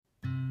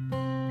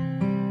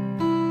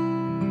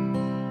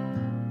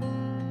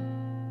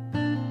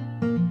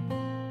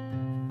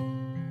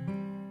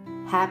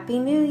Happy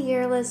New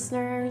Year,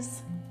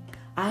 listeners!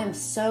 I am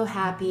so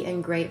happy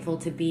and grateful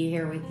to be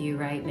here with you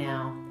right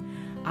now.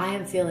 I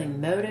am feeling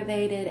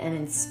motivated and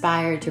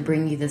inspired to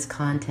bring you this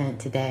content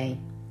today.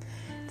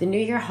 The New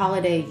Year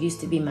holiday used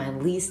to be my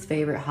least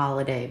favorite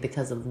holiday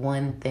because of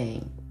one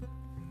thing: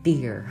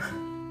 fear.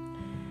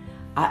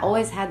 I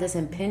always had this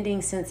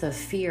impending sense of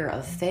fear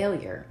of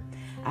failure.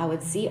 I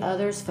would see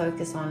others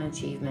focus on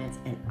achievements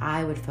and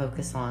I would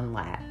focus on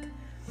lack.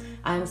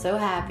 I am so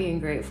happy and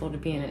grateful to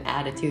be in an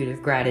attitude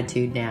of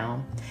gratitude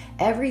now.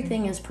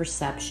 Everything is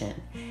perception.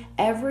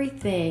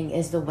 Everything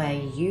is the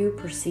way you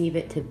perceive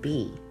it to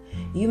be.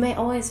 You may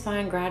always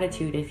find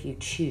gratitude if you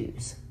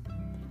choose.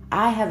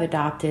 I have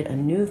adopted a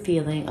new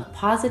feeling of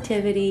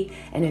positivity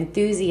and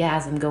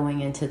enthusiasm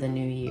going into the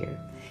new year.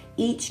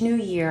 Each new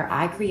year,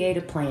 I create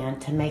a plan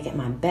to make it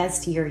my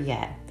best year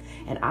yet.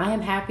 And I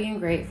am happy and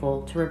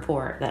grateful to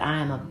report that I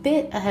am a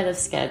bit ahead of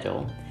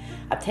schedule.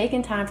 I've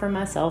taken time for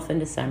myself in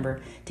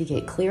December to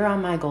get clear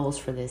on my goals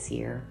for this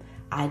year.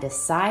 I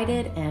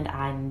decided and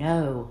I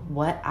know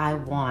what I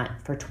want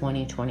for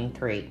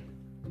 2023.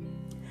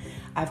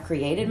 I've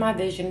created my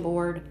vision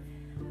board.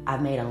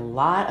 I've made a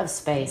lot of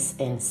space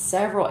in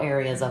several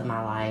areas of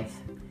my life.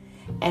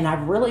 And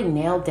I've really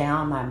nailed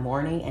down my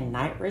morning and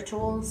night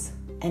rituals.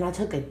 And I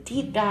took a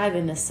deep dive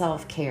into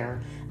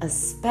self-care,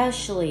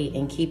 especially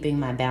in keeping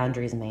my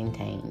boundaries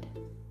maintained.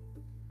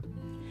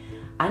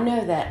 I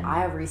know that I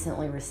have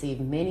recently received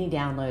many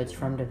downloads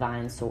from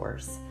Divine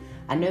Source.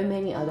 I know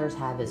many others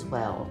have as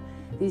well.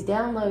 These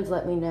downloads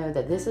let me know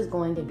that this is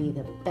going to be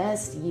the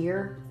best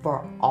year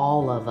for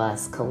all of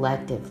us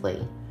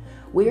collectively.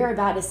 We are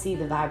about to see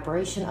the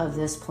vibration of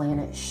this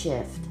planet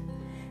shift.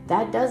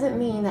 That doesn't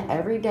mean that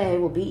every day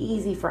will be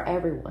easy for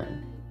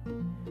everyone,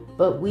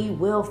 but we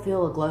will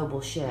feel a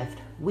global shift.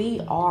 We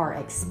are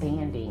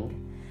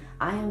expanding.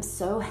 I am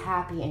so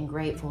happy and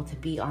grateful to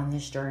be on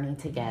this journey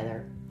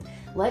together.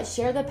 Let's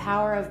share the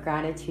power of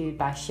gratitude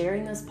by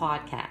sharing this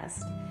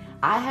podcast.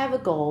 I have a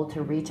goal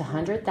to reach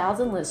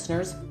 100,000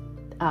 listeners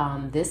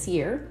this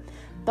year,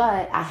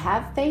 but I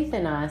have faith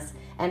in us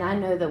and I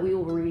know that we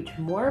will reach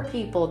more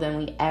people than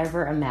we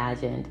ever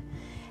imagined.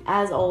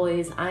 As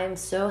always, I am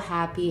so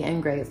happy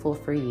and grateful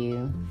for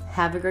you.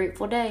 Have a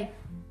grateful day.